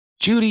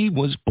Judy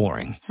was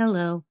boring.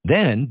 Hello.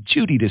 Then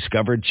Judy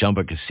discovered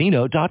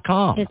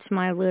ChumbaCasino.com. It's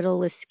my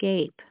little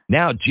escape.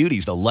 Now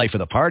Judy's the life of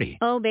the party.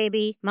 Oh,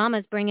 baby,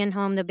 mama's bringing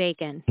home the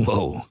bacon.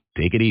 Whoa,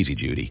 take it easy,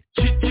 Judy.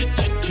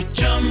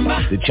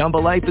 The Chumba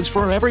life is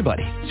for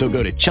everybody. So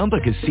go to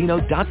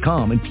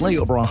ChumbaCasino.com and play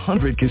over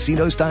 100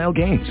 casino-style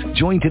games.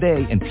 Join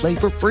today and play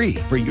for free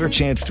for your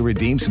chance to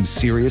redeem some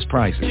serious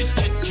prizes.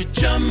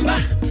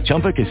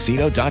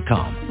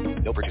 ChumbaCasino.com.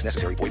 No purchase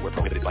necessary. Void where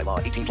prohibited by law.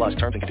 18 plus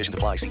terms and conditions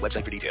apply. See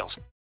website for details.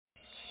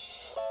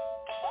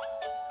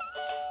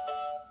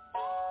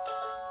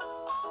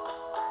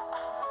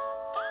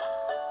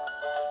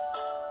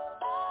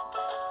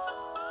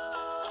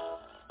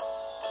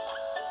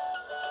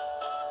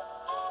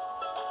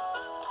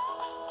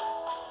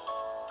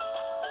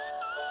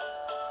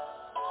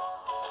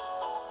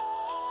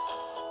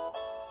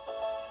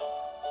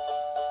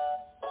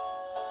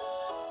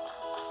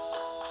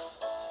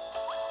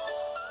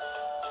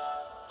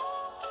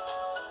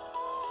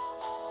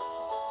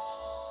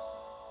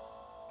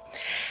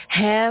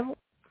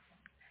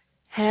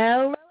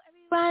 Hello,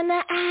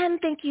 everyone,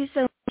 and thank you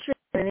so much for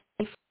joining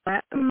me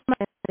for my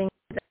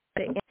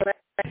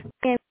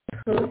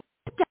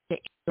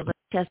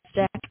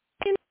Chester.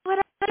 And what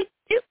I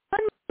do on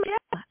my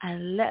show, I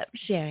love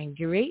sharing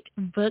great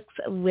books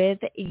with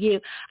you.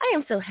 I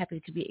am so happy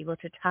to be able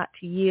to talk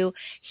to you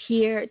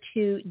here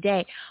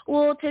today.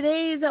 Well,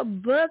 today's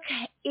book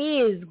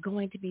is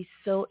going to be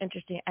so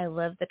interesting. I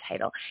love the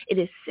title. It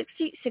is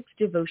 66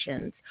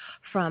 Devotions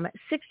from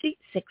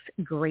 66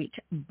 Great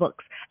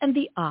Books, and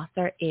the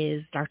author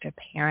is Dr.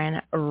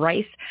 Perryn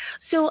Rice.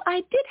 So I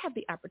did have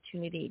the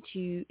opportunity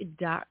to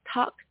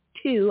talk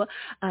to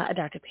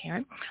Dr.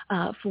 Perryn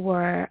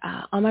for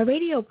on my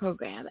radio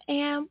program,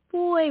 and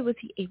boy, was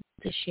he able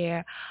to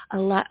share a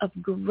lot of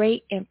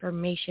great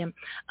information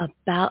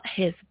about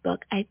his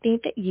book. I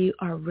think that you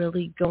are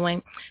really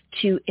going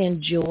to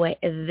enjoy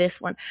this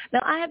one.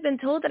 Now, I have been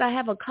told that I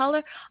have a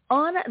caller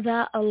on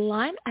the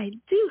line. I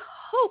do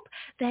hope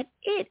that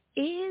it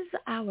is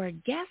our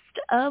guest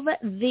of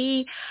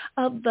the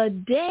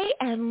day,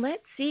 and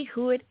let's see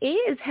who it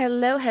is.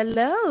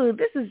 Hello.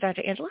 This is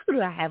Dr. Angela. Who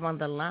do I have on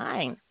the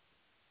line?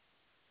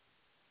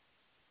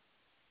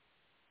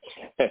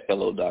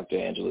 Hello, Dr.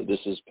 Angela. This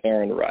is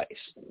Perryn Rice.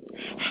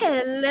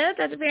 Hello,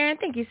 Dr. Perryn.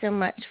 Thank you so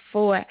much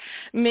for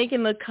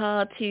making the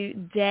call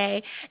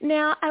today.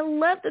 Now, I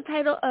love the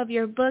title of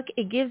your book.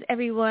 It gives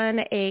everyone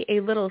a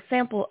little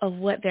sample of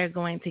what they're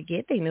going to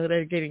get. They know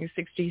they're getting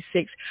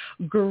 66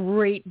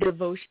 great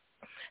devotions.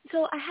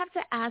 So I have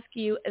to ask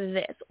you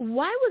this.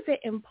 Why was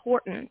it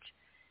important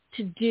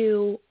to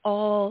do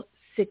all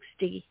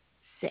 66?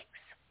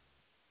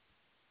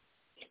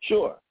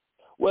 Sure.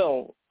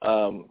 Well,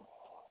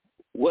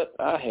 what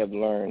I have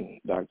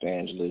learned, Dr.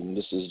 Angela, and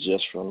this is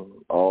just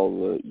from all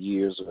the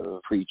years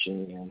of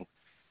preaching and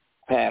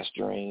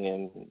pastoring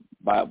and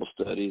Bible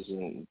studies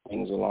and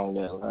things along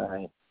that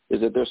line, is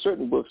that there are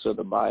certain books of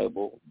the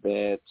Bible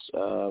that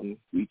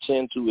we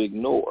tend to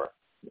ignore.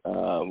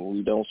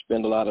 We don't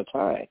spend a lot of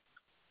time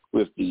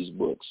with these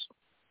books,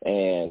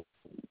 and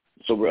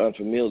so we're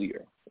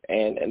unfamiliar.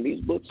 And these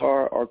books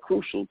are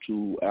crucial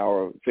to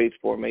our faith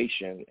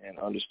formation and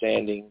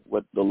understanding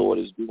what the Lord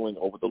is doing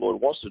or what the Lord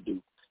wants to do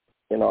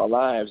in our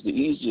lives. The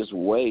easiest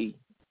way,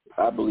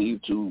 I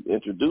believe, to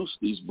introduce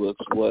these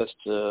books was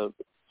to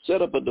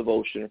set up a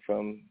devotion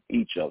from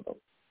each of them.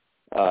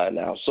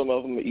 Now, some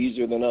of them are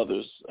easier than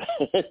others.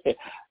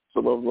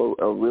 Some of them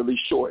are really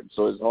short,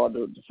 so it's hard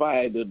to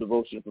find the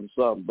devotion from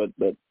some, but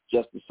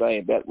just the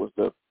same, that was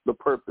the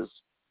purpose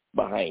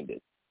behind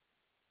it.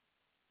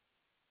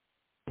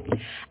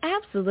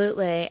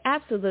 Absolutely,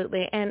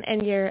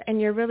 and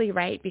you're really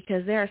right,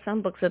 because there are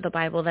some books of the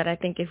Bible that I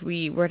think if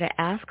we were to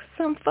ask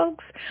some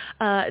folks,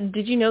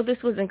 did you know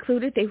this was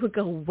included? They would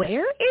go,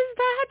 "Where is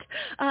that?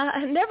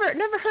 I never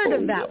heard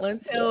of that one."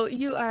 So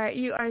you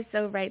are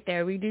so right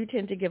there. We do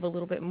tend to give a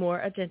little bit more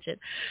attention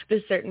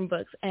to certain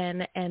books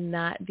and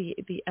not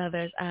the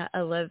others. I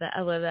love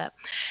that.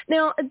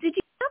 Now, did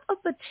you have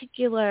a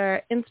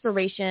particular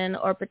inspiration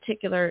or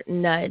particular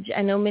nudge?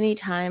 I know many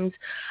times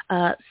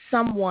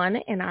someone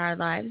in our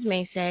lives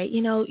may say,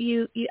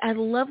 I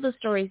love the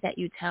stories that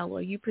you tell,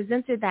 or you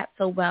presented that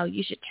so well,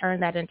 you should turn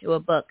that into a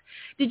book.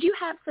 Did you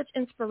have such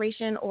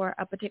inspiration or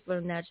a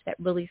particular nudge that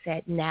really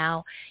said,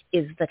 now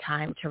is the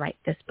time to write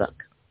this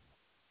book?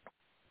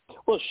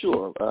 Well,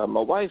 sure.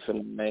 My wife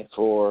and I,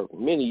 for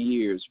many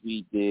years,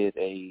 we did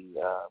a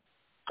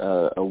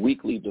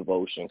weekly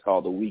devotion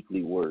called The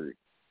Weekly Word.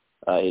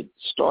 It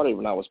started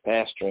when I was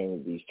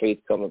pastoring the Faith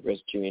Covenant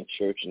Presbyterian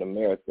Church in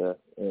America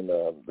in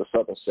the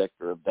southern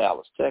sector of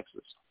Dallas,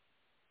 Texas.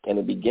 And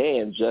it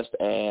began just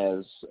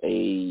as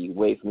a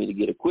way for me to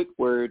get a quick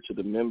word to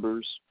the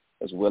members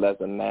as well as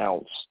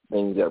announce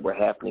things that were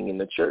happening in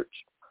the church.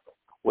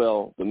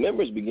 Well, the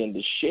members began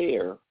to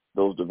share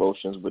those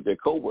devotions with their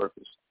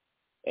coworkers.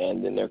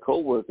 And then their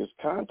coworkers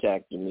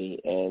contacted me,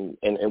 and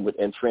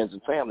friends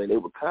and family. They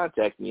would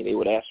contact me, and they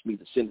would ask me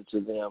to send it to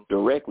them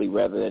directly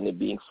rather than it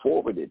being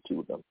forwarded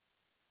to them.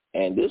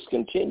 And this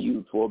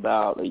continued for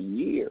about a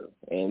year.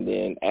 And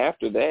then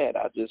after that,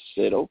 I just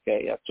said,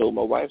 okay, I told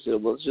my wife, I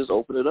said, well, let's just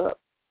open it up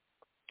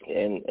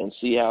and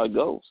see how it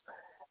goes.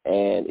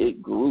 And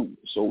it grew.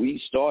 So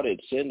we started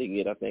sending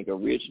it, I think,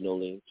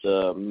 originally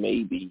to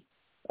maybe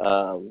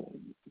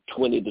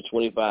 20 to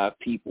 25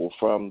 people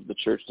from the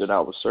church that I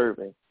was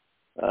serving.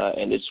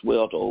 And it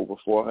swelled to over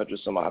 400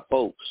 some odd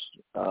folks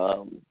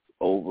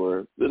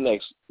over the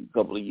next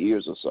couple of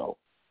years or so.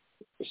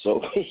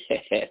 So we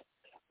had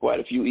quite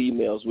a few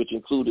emails, which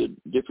included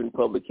different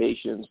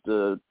publications,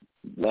 the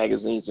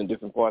magazines in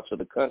different parts of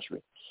the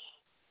country.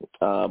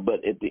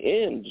 But at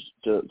the end,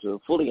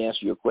 to fully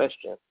answer your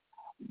question,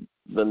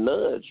 the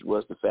nudge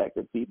was the fact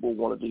that people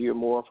wanted to hear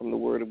more from the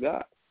Word of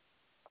God.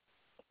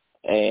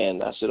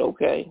 And I said,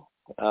 okay,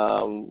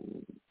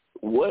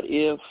 what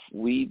if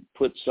we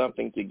put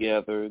something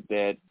together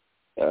that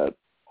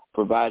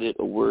provided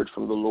a word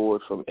from the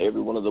Lord from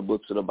every one of the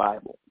books of the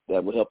Bible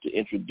that would help to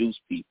introduce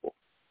people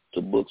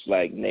to books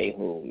like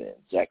Nahum and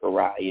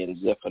Zechariah and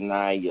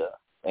Zephaniah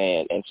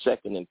and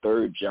 2nd and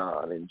 3rd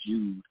John and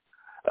Jude,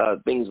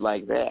 things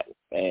like that,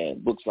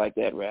 and books like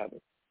that, rather.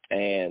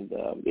 And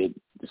it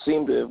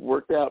seemed to have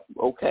worked out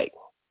okay.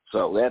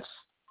 So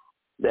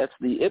that's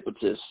the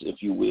impetus,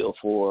 if you will,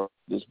 for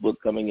this book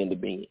coming into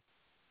being.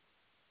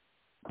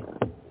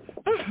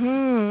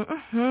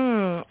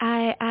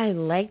 I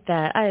like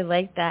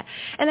that.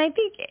 And I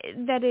think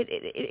that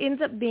it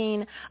ends up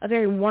being a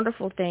very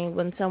wonderful thing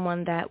when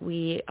someone that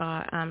we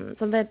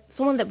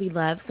someone that we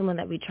love, someone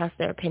that we trust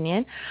their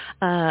opinion,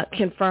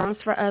 confirms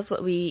for us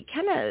what we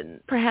kind of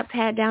perhaps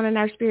had down in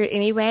our spirit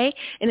anyway.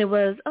 And it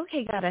was,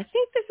 okay, God, I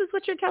think this is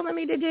what you're telling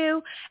me to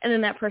do. And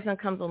then that person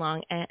comes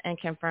along and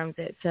confirms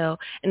it. So,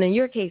 and in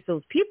your case,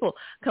 those people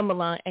come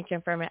along and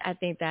confirm it. I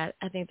think that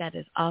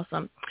is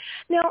awesome.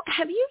 Now,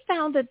 have you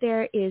found that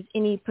there is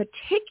any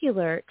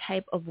particular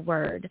type of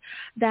word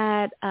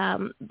that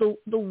the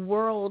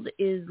world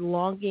is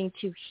longing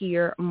to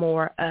hear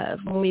more of?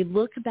 When we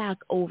look back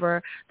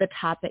over the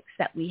topics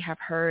that we have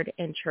heard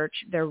in church,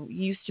 there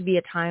used to be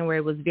a time where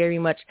it was very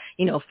much,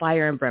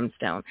 fire and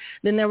brimstone.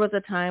 Then there was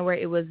a time where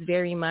it was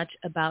very much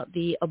about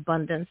the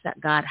abundance that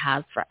God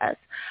has for us.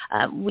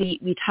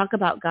 We talk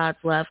about God's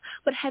love,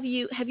 but have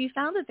you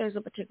found that there's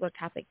a particular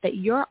topic that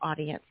your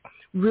audience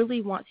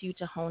really wants you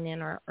to hone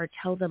in or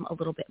tell them a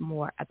little bit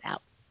more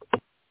about?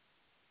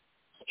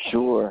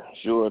 Sure.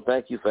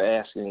 Thank you for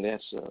asking.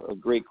 That's a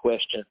great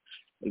question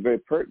and very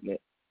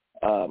pertinent.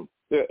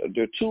 There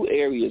are two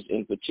areas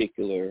in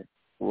particular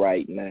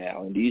right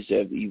now, and these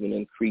have even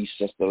increased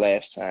since the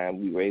last time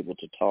we were able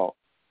to talk,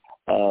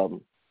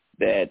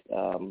 that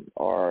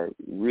are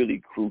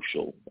really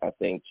crucial, I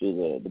think,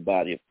 to the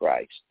body of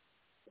Christ.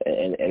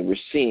 And we're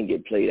seeing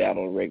it played out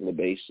on a regular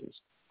basis.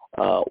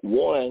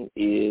 One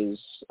is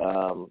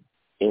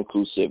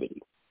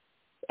inclusivity,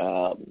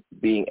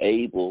 being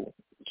able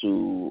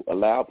to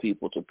allow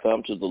people to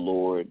come to the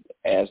Lord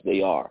as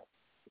they are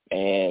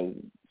and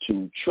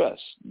to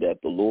trust that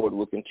the Lord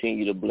will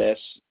continue to bless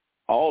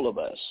all of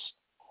us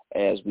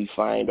as we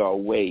find our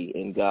way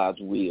in God's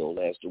will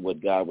as to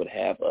what God would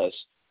have us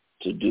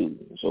to do.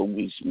 So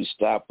we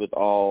stop with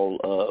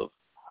all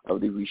of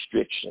the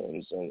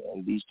restrictions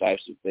and these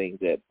types of things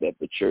that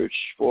the church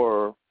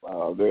for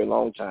a very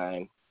long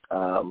time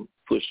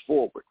pushed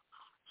forward.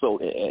 So,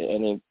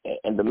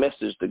 and the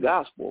message, the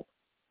gospel,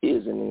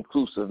 is an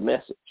inclusive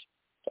message,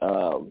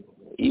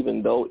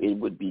 even though it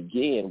would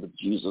begin with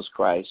Jesus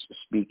Christ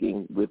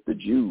speaking with the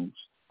Jews.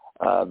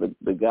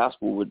 The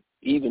gospel would,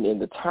 even in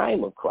the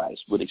time of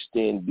Christ, would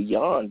extend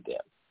beyond them.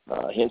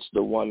 Hence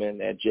the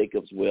woman at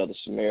Jacob's well, the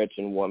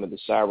Samaritan woman, the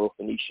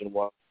Syrophoenician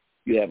woman.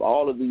 You have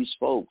all of these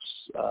folks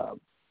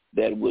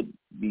that would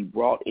be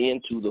brought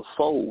into the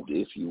fold,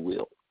 if you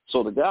will.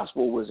 So the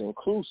gospel was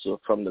inclusive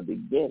from the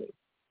beginning,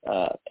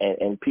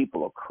 and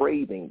people are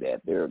craving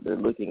that. They're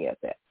looking at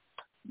that.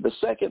 The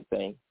second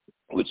thing,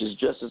 which is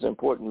just as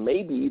important,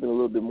 maybe even a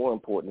little bit more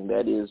important,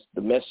 that is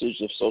the message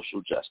of social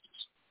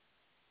justice.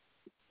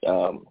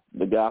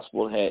 The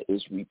gospel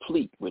is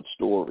replete with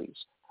stories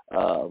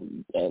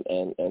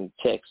and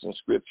texts and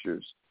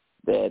scriptures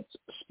that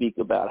speak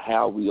about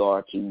how we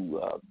are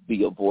to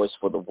be a voice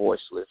for the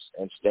voiceless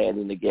and stand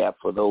in the gap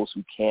for those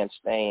who can't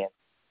stand,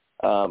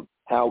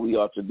 how we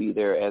are to be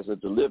there as a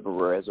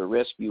deliverer, as a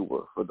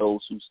rescuer for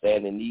those who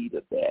stand in need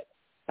of that,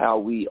 how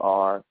we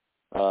are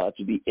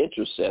to be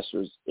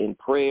intercessors in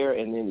prayer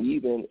and then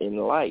even in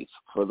life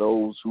for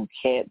those who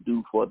can't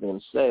do for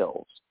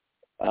themselves,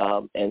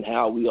 and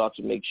how we ought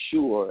to make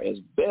sure as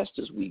best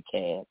as we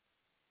can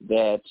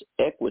that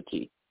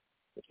equity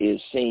is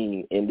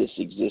seen in this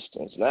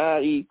existence, not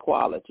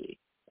equality.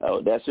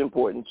 That's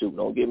important too.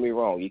 Don't get me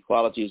wrong.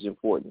 Equality is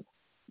important,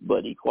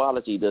 but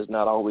equality does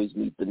not always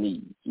meet the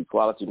needs.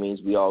 Equality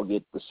means we all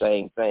get the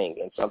same thing,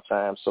 and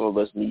sometimes some of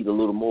us need a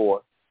little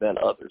more than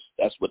others.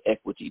 That's what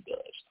equity does.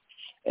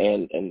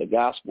 And the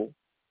gospel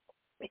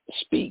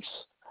speaks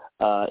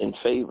in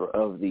favor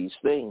of these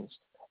things.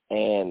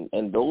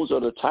 And those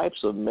are the types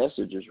of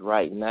messages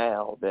right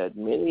now that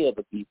many of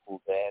the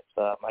people that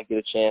I get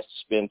a chance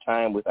to spend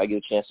time with, I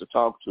get a chance to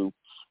talk to,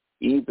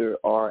 either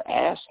are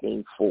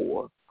asking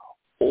for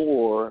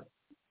or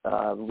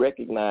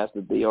recognize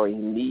that they are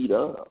in need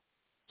of.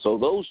 So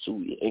those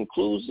two,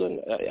 inclusion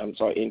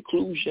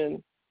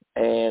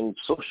and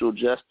social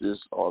justice,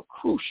 are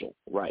crucial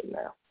right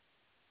now.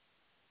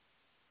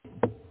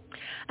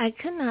 I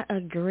could not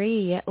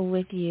agree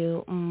with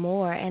you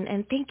more,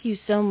 and thank you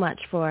so much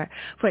for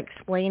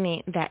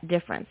explaining that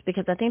difference,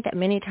 because I think that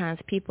many times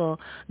people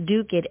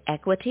do get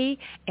equity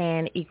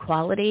and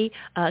equality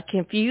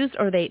confused,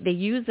 or they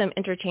use them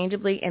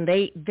interchangeably, and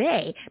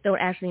they don't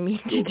actually mean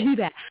to do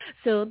that.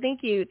 So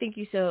thank you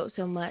so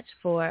much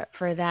for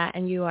that,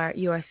 and you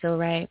are so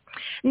right.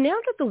 Now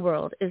that the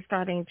world is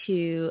starting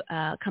to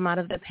come out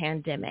of the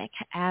pandemic,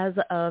 as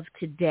of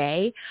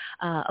today,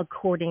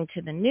 according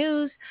to the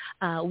news,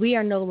 we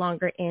are no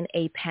longer in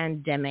a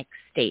pandemic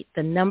state.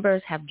 The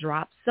numbers have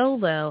dropped so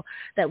low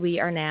that we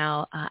are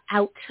now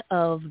out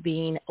of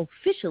being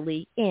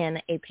officially in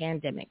a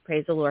pandemic.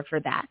 Praise the Lord for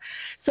that.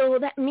 So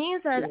that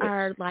means that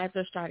our lives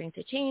are starting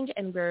to change,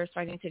 and we're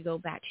starting to go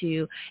back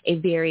to a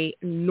very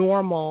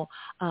normal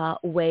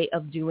way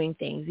of doing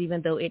things,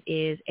 even though it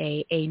is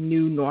a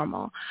new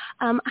normal.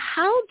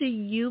 How do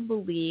you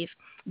believe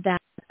that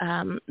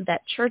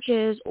that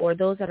churches or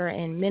those that are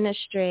in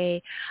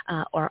ministry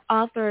or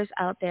authors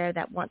out there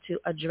that want to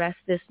address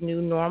this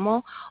new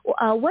normal,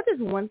 what is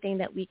one thing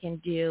that we can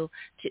do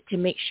to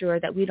make sure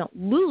that we don't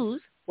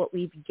lose what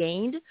we've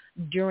gained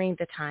during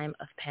the time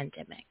of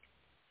pandemic?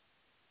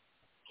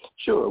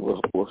 Sure.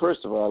 Well,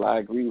 first of all, I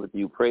agree with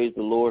you. Praise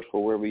the Lord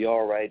for where we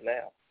are right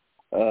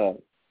now.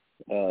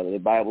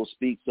 The Bible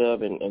speaks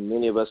of, and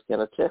many of us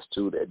can attest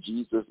to, that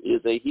Jesus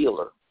is a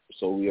healer.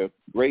 So we are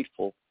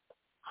grateful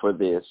for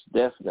this,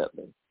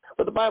 definitely.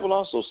 But the Bible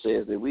also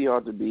says that we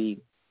are to be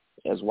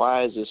as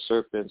wise as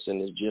serpents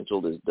and as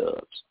gentle as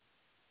doves.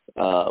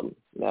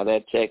 Now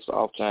that text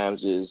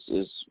oftentimes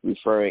is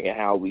referring to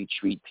how we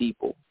treat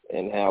people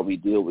and how we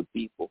deal with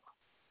people.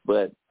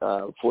 But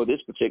for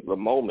this particular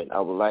moment,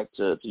 I would like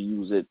to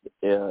use it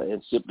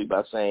and simply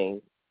by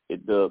saying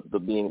the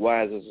being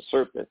wise as a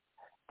serpent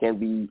can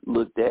be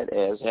looked at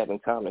as having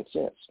common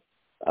sense.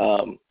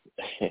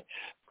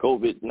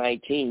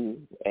 COVID-19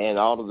 and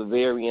all of the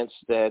variants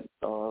that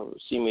are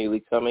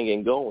seemingly coming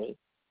and going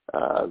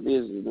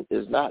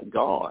is not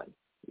gone.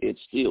 It's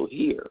still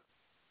here.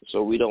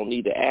 So we don't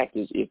need to act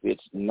as if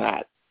it's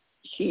not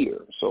here.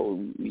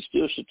 So we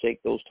still should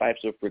take those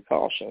types of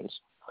precautions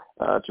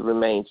to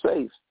remain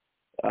safe.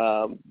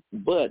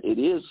 But it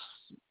is,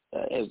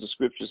 as the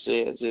scripture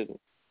says,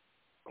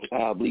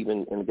 I believe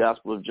in the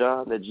Gospel of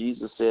John, that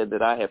Jesus said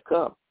that I have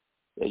come,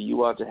 that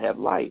you are to have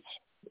life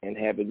and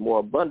have it more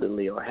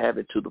abundantly, or have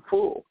it to the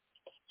full.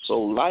 So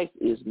life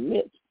is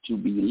meant to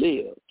be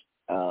lived,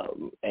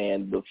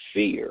 and the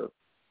fear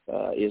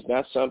is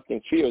not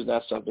something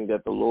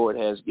that the Lord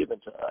has given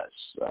to us,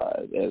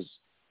 as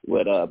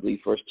what I believe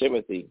 1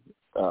 Timothy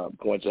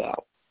points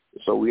out.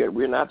 So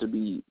we're not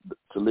to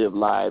live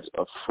lives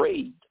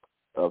afraid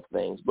of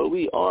things, but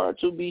we are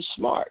to be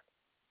smart.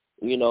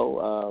 You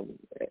know,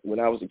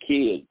 when I was a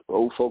kid,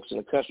 old folks in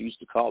the country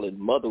used to call it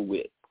mother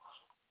wit.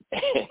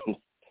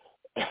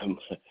 And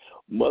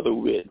mother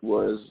wit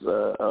was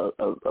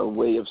a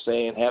way of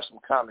saying have some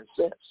common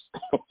sense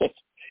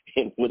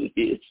in what it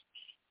is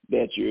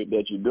that you're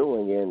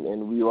doing,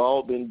 and we've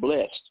all been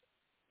blessed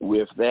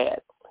with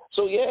that.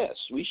 So yes,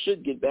 we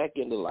should get back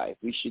into life.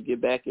 We should get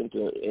back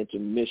into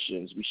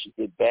missions. We should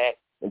get back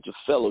into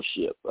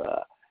fellowship.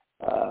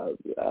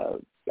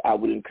 I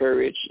would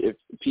encourage if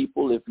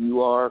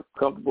you are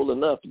comfortable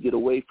enough to get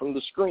away from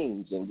the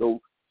screens and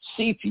go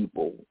see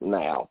people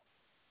now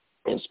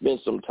and spend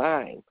some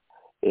time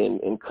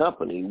in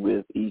company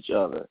with each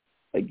other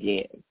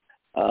again.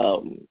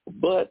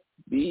 But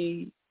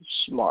be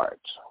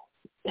smart.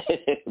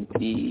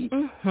 be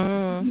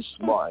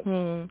smart.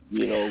 Mm-hmm.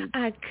 You know,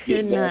 I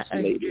could not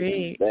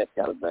agree. That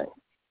kind of thing.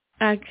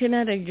 I could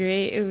not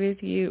agree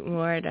with you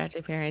more,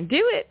 Dr. Perryn.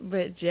 Do it,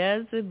 but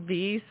just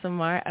be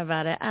smart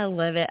about it. I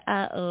love it.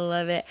 I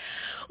love it.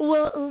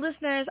 Well,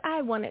 listeners,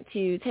 I wanted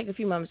to take a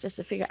few moments just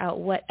to figure out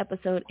what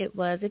episode it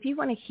was. If you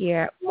want to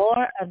hear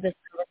more of this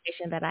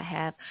conversation that I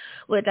have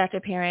with Dr.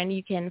 Perryn,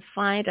 you can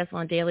find us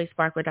on Daily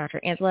Spark with Dr.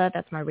 Angela.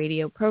 That's my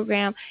radio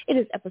program. It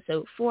is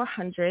episode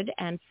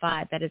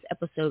 405. That is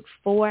episode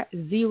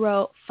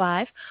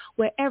 405,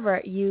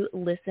 wherever you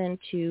listen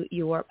to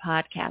your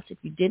podcast. If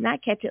you did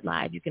not catch it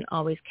live, you can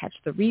always catch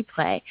the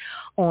replay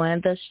on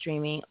the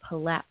streaming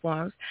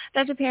platforms.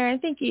 Dr. Perryn,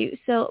 thank you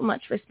so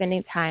much for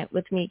spending time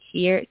with me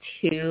here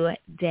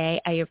today.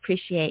 I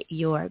appreciate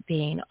your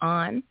being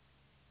on.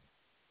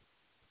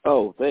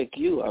 Oh, thank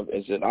you.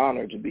 It's an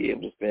honor to be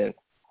able to spend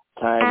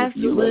time with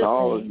you and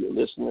all of your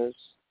listeners.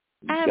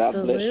 God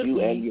bless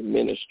you and your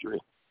ministry.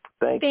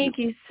 Thank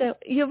you.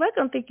 You're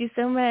welcome. Thank you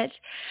so much.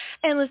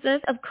 And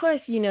listeners, of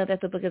course, you know that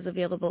the book is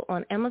available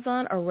on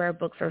Amazon or where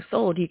books are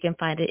sold. You can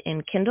find it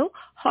in Kindle,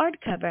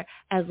 hardcover,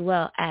 as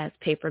well as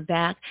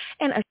paperback.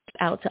 And a shout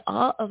out to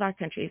all of our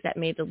countries that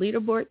made the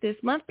leaderboard this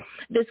month.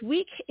 This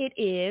week, it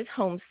is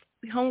home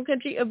home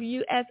country of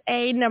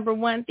USA. Number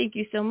 1, thank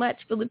you so much,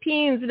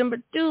 Philippines. Number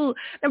 2,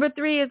 number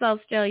 3 is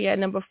Australia.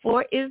 Number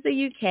 4 is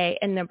the UK.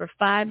 And number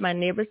 5, my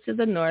neighbors to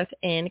the north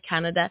in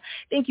Canada.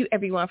 Thank you,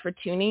 everyone, for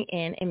tuning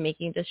in and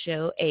making the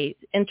show a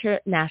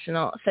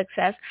international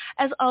success.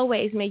 As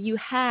always, may you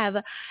have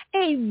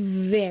a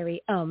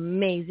very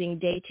amazing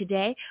day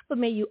today, but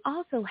may you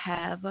also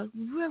have a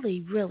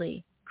really,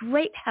 really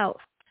great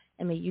health,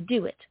 and may you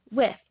do it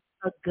with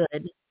a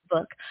good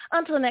book.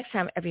 Until next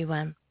time,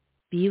 everyone,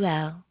 be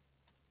well.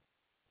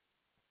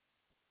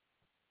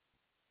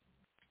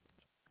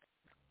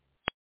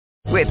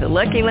 With the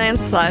Lucky Land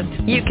Slots,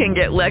 you can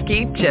get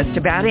lucky just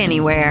about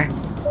anywhere.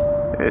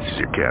 This is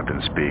your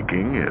captain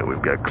speaking.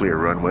 We've got clear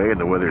runway and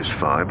the weather's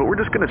fine, but we're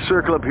just going to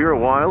circle up here a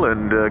while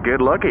and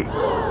get lucky.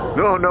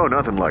 No,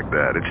 nothing like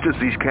that. It's just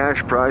these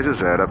cash prizes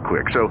add up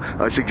quick. So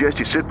I suggest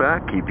you sit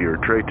back, keep your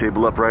tray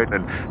table upright,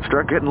 and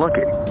start getting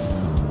lucky.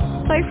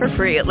 Play for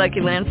free at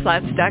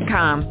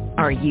LuckyLandSlots.com.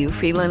 Are you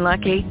feeling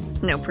lucky?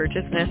 No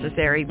purchase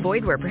necessary.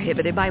 Void where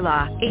prohibited by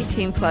law.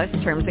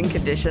 18+ terms and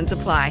conditions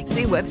apply.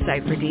 See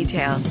website for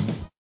details.